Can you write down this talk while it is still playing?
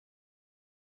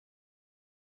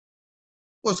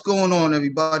What's going on,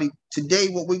 everybody? Today,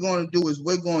 what we're going to do is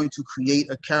we're going to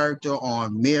create a character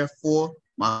on Mir4,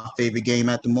 my favorite game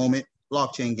at the moment,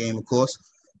 blockchain game, of course.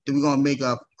 Then we're going to make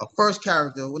a first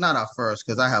character. Well, not our first,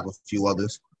 because I have a few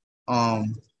others. But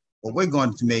we're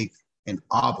going to make an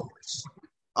obelisk.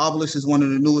 Obelisk is one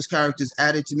of the newest characters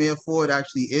added to Mir4. It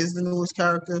actually is the newest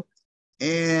character.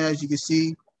 And as you can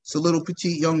see, it's a little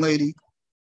petite young lady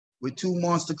with two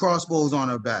monster crossbows on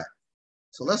her back.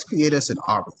 So let's create us an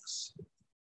obelisk.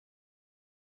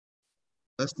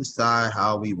 Let's decide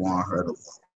how we want her to look.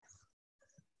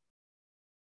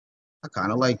 I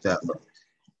kind of like that look.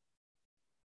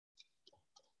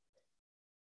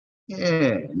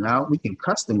 Yeah, now we can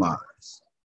customize.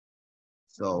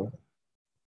 So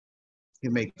you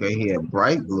can make her hair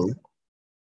bright blue.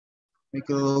 Make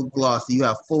it a little glossy. You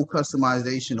have full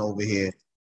customization over here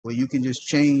where you can just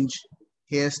change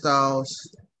hairstyles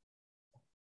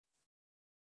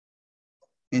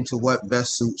into what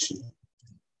best suits you.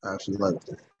 I actually like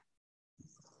that.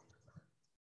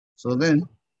 So then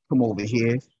come over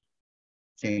here,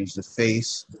 change the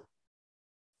face,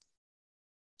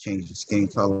 change the skin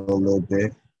color a little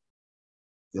bit,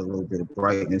 get a little bit of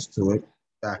brightness to it,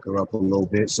 back her up a little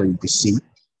bit so you can see.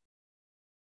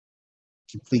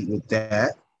 Complete with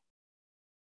that.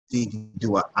 Then you can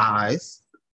do her eyes.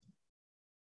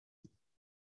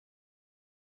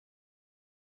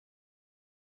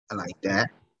 I like that.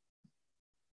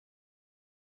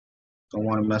 Don't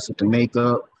want to mess with the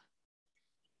makeup.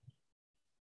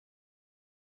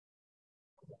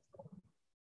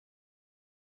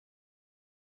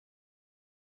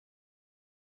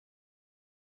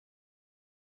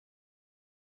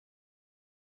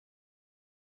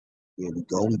 There we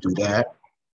go, we do that.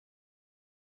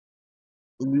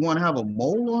 Do we want to have a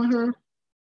mole on her?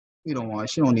 We don't want,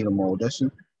 she don't need a mole, does she?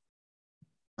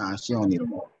 Nah, she don't need a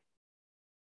mole.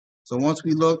 So once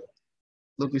we look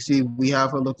and see if we have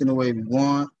her looking the way we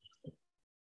want.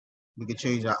 We can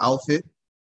change our outfit.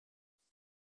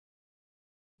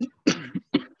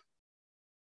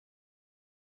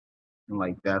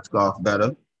 Like that scarf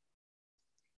better.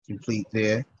 Complete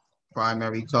there.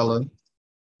 Primary color.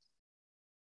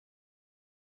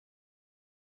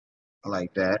 I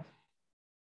like that.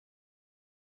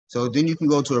 So then you can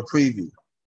go to a preview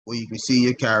where you can see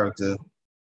your character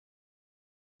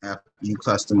after you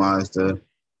customize the,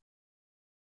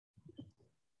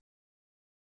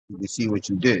 you can see what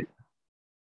you did.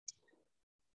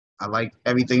 I like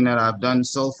everything that I've done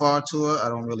so far to her. I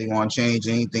don't really want to change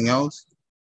anything else.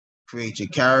 Create your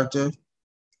character,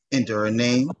 enter a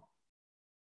name.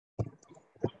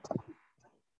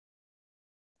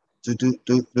 Oh,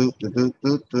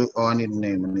 I need a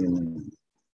name.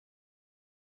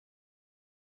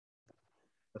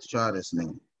 Let's try this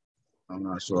name. I'm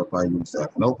not sure if I use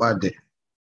that. Nope, I did.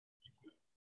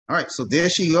 All right, so there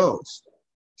she goes.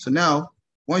 So now,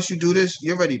 once you do this,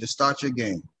 you're ready to start your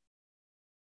game.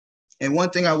 And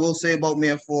one thing I will say about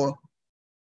Mir4,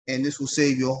 and this will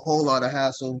save you a whole lot of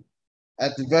hassle,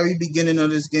 at the very beginning of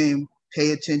this game,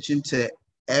 pay attention to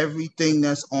everything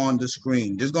that's on the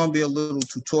screen. There's going to be a little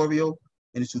tutorial,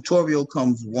 and the tutorial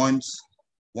comes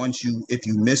if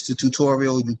you miss the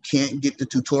tutorial, you can't get the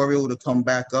tutorial to come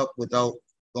back up without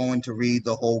going to read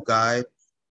the whole guide.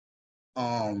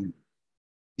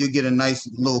 You get a nice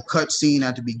little cut scene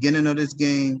at the beginning of this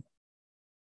game.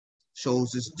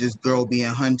 Shows this girl being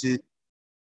hunted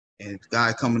and the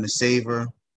guy coming to save her.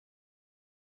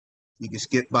 You can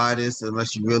skip by this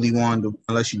unless you really want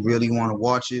to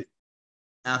watch it.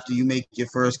 After you make your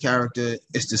first character,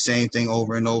 it's the same thing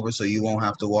over and over, so you won't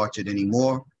have to watch it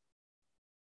anymore.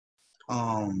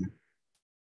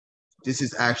 This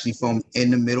is actually from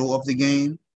in the middle of the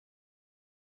game,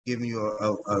 giving you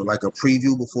like a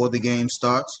preview before the game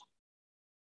starts.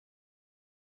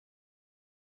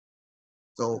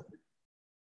 So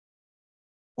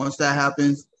once that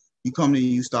happens, you come in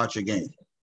and you start your game.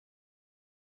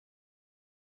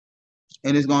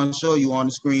 And it's going to show you on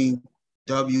the screen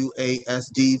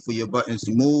WASD for your buttons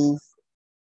to move.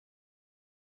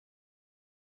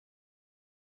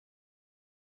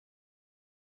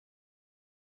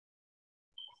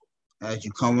 As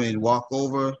you come in and walk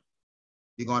over,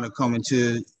 you're going to come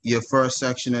into your first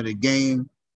section of the game.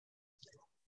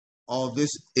 All this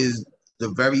is the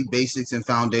very basics and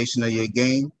foundation of your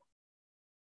game.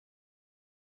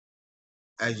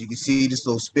 As you can see, this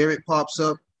little spirit pops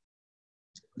up.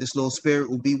 This little spirit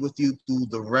will be with you through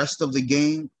the rest of the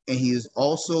game, and he is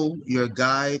also your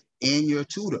guide and your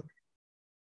tutor.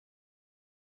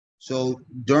 So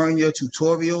during your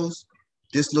tutorials,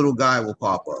 this little guy will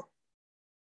pop up.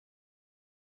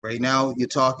 Right now, you're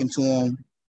talking to him.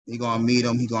 You're going to meet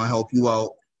him. He's going to help you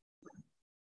out.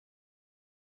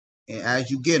 And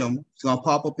as you get him, it's gonna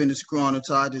pop up in the screen on the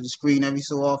side of the screen every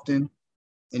so often,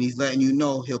 and he's letting you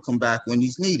know he'll come back when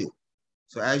he's needed.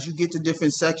 So as you get to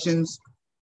different sections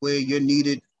where you're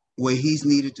needed, where he's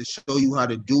needed to show you how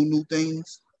to do new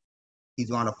things, he's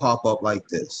gonna pop up like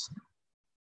this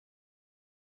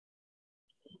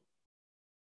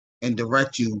and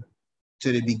direct you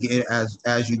to the begin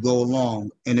as you go along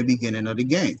in the beginning of the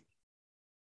game.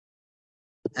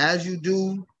 As you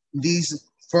do these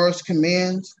first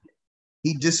commands,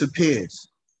 he disappears,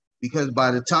 because by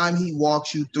the time he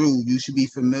walks you through, you should be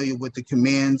familiar with the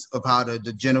commands of how the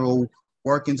general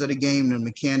workings of the game, the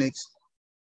mechanics.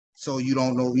 So you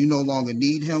no longer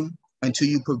need him until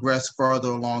you progress further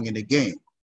along in the game.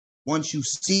 Once you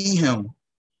see him,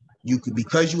 you could,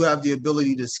 because you have the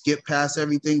ability to skip past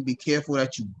everything, be careful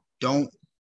that you don't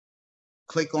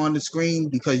click on the screen,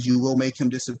 because you will make him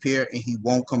disappear and he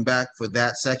won't come back for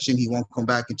that section. He won't come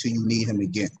back until you need him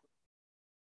again.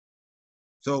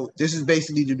 So this is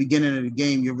basically the beginning of the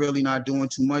game. You're really not doing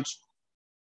too much.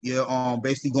 You're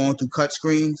basically going through cut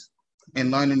screens and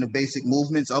learning the basic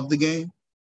movements of the game,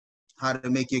 how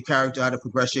to make your character, how to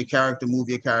progress your character, move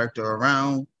your character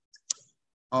around.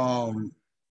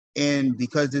 And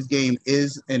because this game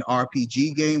is an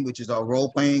RPG game, which is a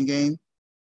role-playing game,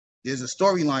 there's a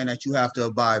storyline that you have to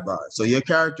abide by. So your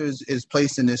character is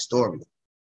placed in this story.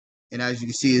 And as you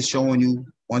can see, it's showing you,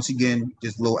 once again,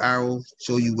 this little arrow,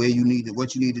 show you where you need it,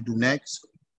 what you need to do next.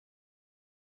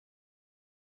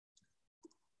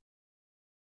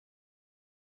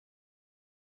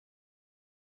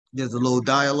 There's a little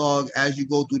dialogue as you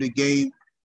go through the game.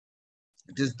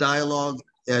 This dialogue,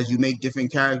 as you make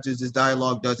different characters, this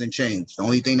dialogue doesn't change. The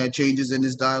only thing that changes in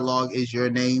this dialogue is your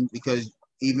name, because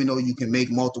even though you can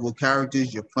make multiple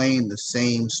characters, you're playing the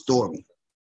same story.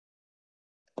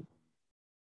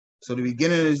 So the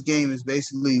beginning of this game is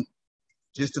basically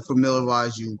just to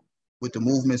familiarize you with the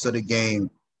movements of the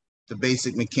game, the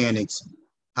basic mechanics,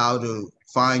 how to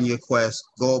find your quest,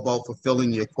 go about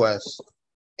fulfilling your quest,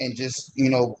 and just,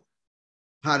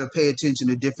 how to pay attention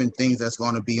to different things that's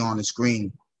going to be on the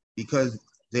screen, because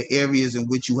the areas in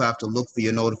which you have to look for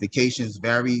your notifications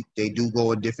vary. They do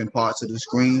go in different parts of the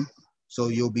screen. So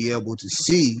you'll be able to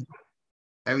see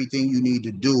everything you need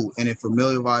to do, and it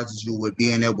familiarizes you with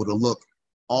being able to look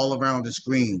all around the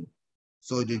screen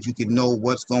so that you can know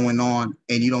what's going on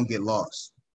and you don't get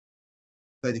lost.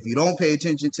 But if you don't pay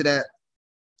attention to that,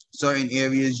 certain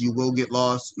areas you will get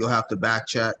lost. You'll have to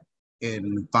backtrack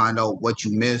and find out what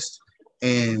you missed,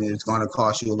 and it's going to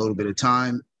cost you a little bit of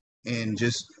time. And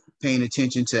just paying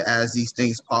attention to as these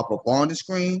things pop up on the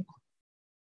screen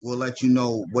will let you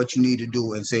know what you need to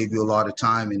do and save you a lot of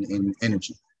time and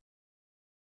energy.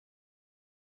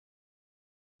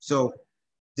 So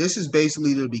this is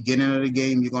basically the beginning of the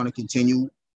game. You're going to continue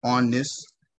on this.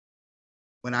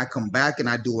 When I come back and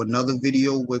I do another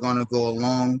video, we're going to go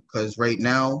along, because right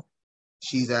now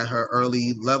she's at her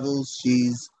early levels.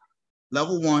 She's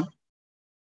level 1.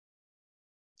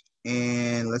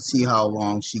 And let's see how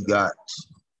long she got.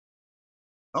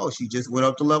 Oh, she just went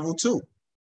up to level 2.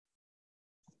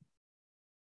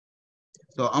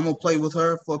 So I'm going to play with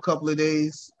her for a couple of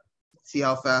days, see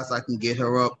how fast I can get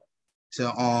her up to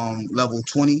level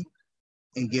 20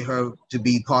 and get her to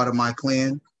be part of my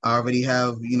clan. I already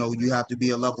have, you have to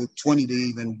be a level 20 to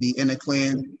even be in a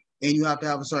clan, and you have to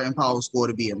have a certain power score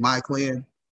to be in my clan.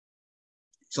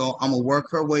 So I'm gonna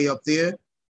work her way up there,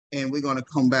 and we're gonna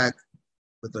come back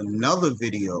with another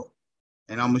video,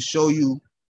 and I'm gonna show you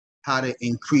how to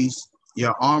increase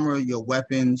your armor, your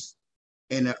weapons,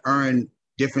 and to earn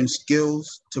different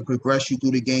skills to progress you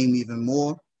through the game even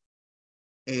more,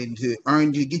 and to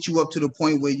get you up to the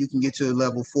point where you can get to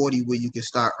level 40, where you can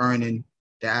start earning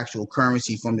the actual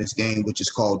currency from this game, which is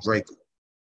called Draco.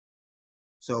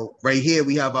 So right here,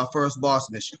 we have our first boss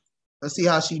mission. Let's see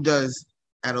how she does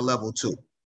at a level 2.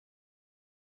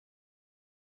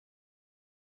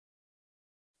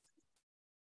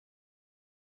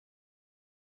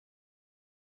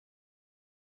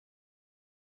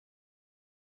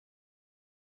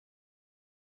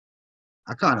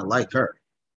 I kind of like her.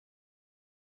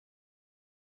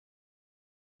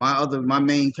 My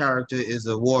main character is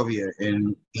a warrior,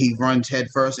 and he runs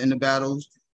headfirst into battles.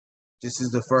 This is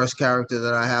the first character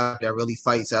that I have that really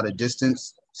fights at a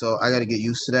distance, so I got to get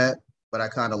used to that, but I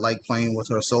kind of like playing with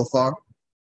her so far.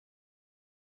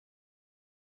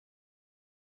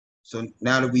 So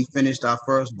now that we finished our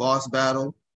first boss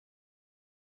battle,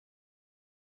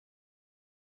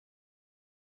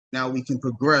 now we can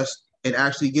progress and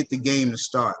actually get the game to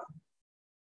start.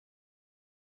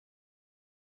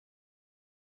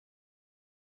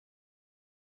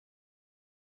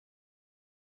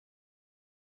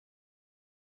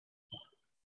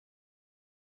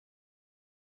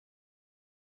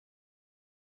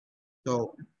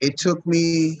 So it took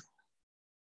me,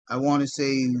 I want to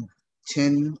say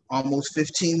 10, almost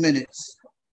 15 minutes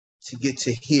to get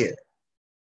to here.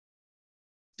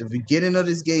 The beginning of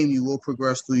this game, you will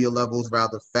progress through your levels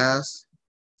rather fast.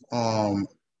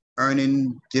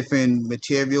 Earning different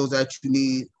materials that you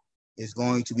need is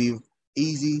going to be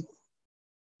easy.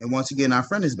 And once again, our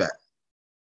friend is back.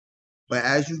 But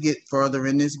as you get further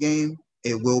in this game,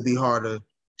 it will be harder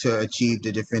to achieve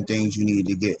the different things you need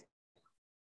to get.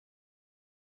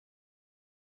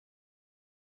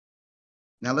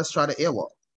 Now let's try the airwalk.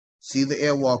 See the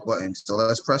airwalk button. So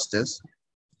let's press this.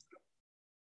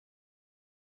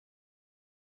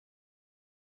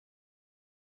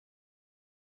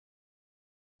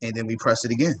 And then we press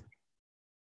it again.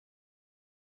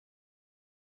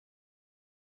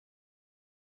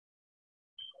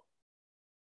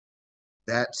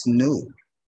 That's new.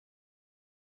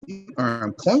 You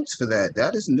earn points for that.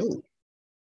 That is new.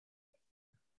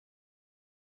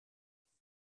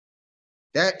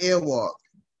 That airwalk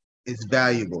is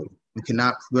valuable. You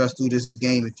cannot progress through this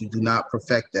game if you do not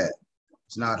perfect that.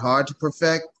 It's not hard to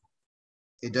perfect.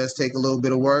 It does take a little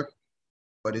bit of work,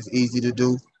 but it's easy to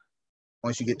do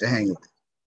once you get the hang of it.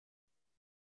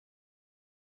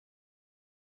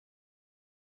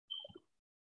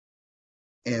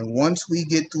 And once we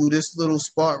get through this little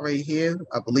spot right here,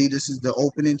 I believe this is the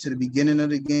opening to the beginning of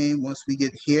the game. Once we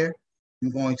get here, I'm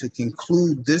going to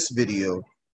conclude this video.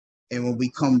 And when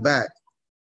we come back,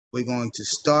 we're going to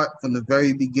start from the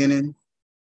very beginning.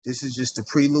 This is just a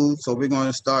prelude. So we're going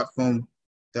to start from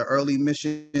the early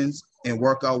missions and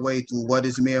work our way through what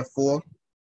is Mir4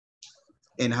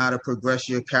 and how to progress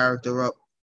your character up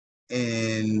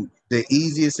in the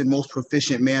easiest and most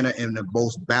proficient manner and the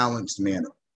most balanced manner.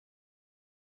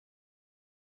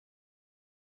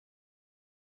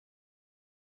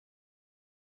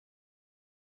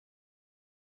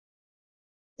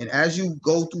 And as you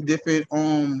go through different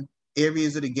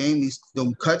areas of the game,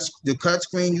 the cut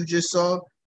screen you just saw,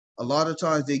 a lot of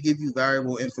times they give you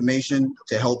valuable information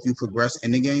to help you progress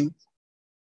in the game.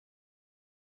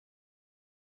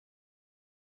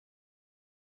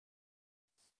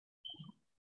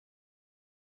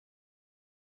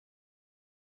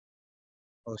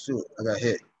 Oh shoot, I got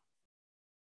hit.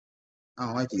 I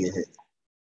don't like to get hit.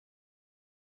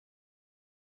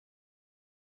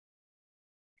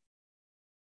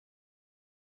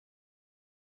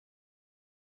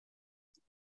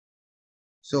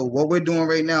 So what we're doing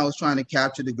right now is trying to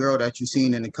capture the girl that you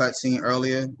seen in the cutscene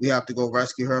earlier. We have to go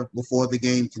rescue her before the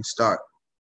game can start.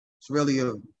 It's really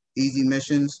a easy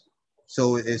missions.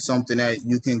 So it's something that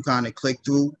you can kind of click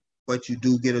through, but you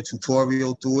do get a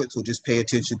tutorial through it. So just pay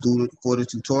attention for the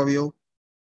tutorial.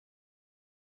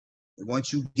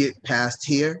 Once you get past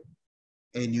here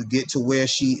and you get to where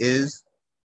she is,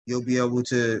 you'll be able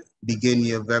to begin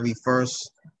your very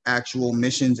first actual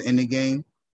missions in the game.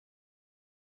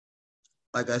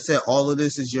 Like I said, all of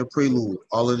this is your prelude.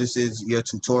 All of this is your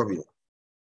tutorial.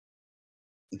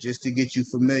 Just to get you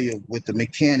familiar with the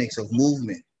mechanics of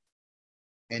movement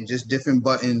and just different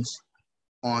buttons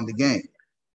on the game.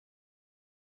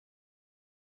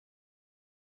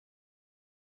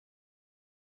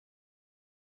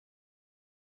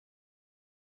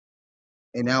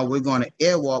 And now we're going to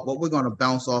airwalk, but we're going to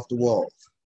bounce off the walls.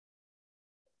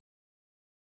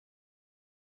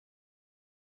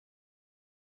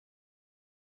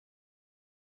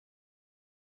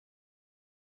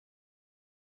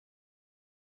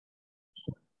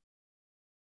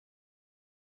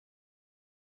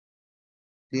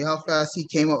 See how fast he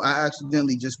came up? I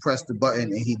accidentally just pressed the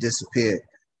button and he disappeared.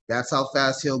 That's how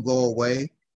fast he'll go away.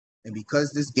 And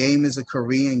because this game is a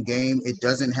Korean game, it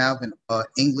doesn't have an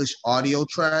English audio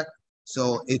track.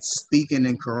 So it's speaking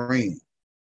in Korean.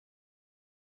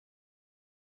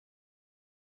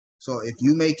 So if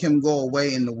you make him go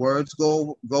away and the words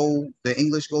the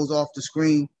English goes off the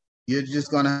screen, you're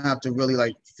just gonna have to really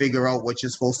like figure out what you're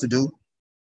supposed to do.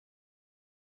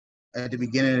 At the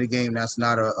beginning of the game, that's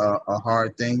not a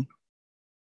hard thing.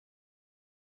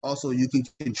 Also, you can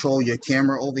control your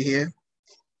camera over here.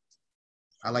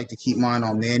 I like to keep mine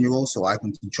on manual so I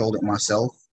can control it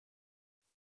myself.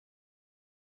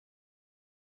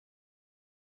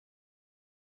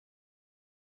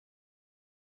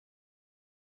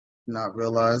 Not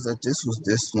realize that this was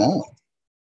this long.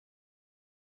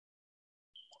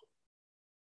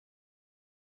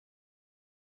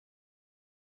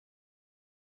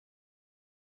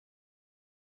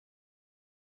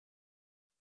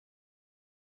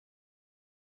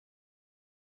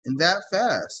 And that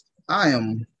fast. I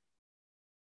am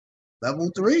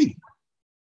level 3.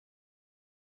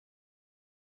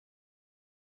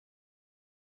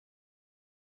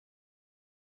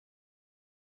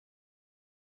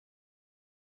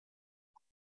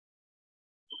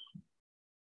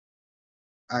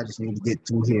 I just need to get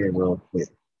through here real quick.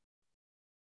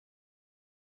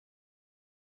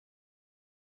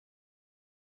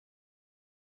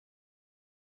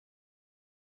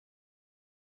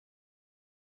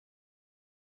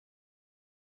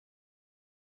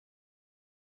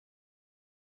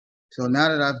 So now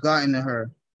that I've gotten to her,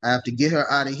 I have to get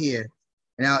her out of here.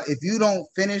 Now, if you don't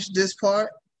finish this part,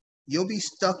 you'll be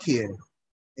stuck here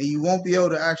and you won't be able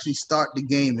to actually start the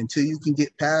game until you can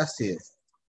get past here.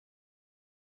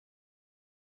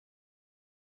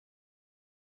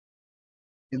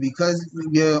 And because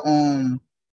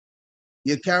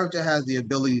your character has the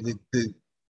ability to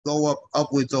go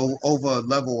upwards over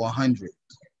level 100.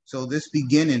 So this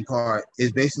beginning part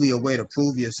is basically a way to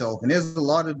prove yourself. And there's a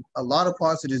lot of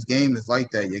parts of this game is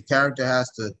like that. Your character has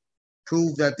to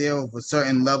prove that they're of a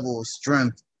certain level of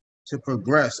strength to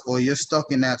progress, or you're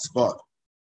stuck in that spot.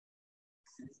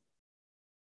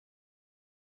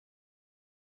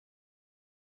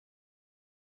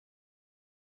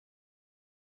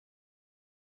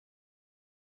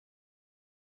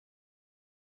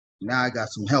 Now I got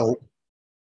some help.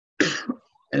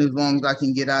 And as long as I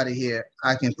can get out of here,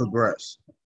 I can progress.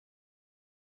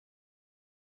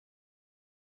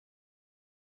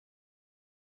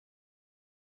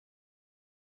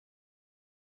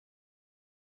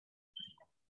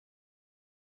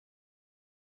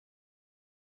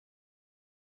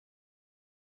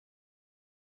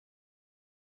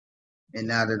 And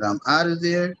now that I'm out of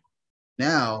there,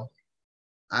 now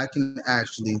I can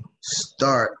actually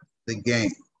start the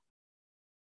game.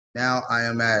 Now I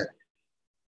am at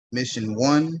mission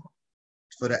 1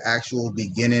 for the actual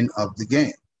beginning of the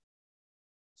game.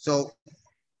 So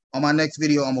on my next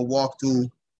video, I'm gonna walk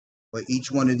through what each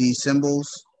one of these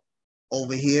symbols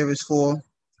over here is for,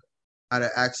 how to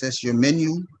access your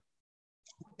menu.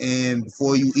 And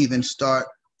before you even start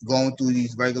going through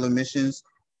these regular missions,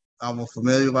 I'm gonna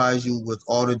familiarize you with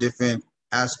all the different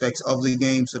aspects of the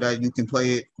game so that you can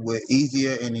play it with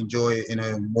easier and enjoy it in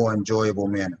a more enjoyable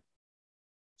manner.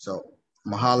 So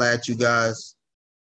I'm gonna holler at you guys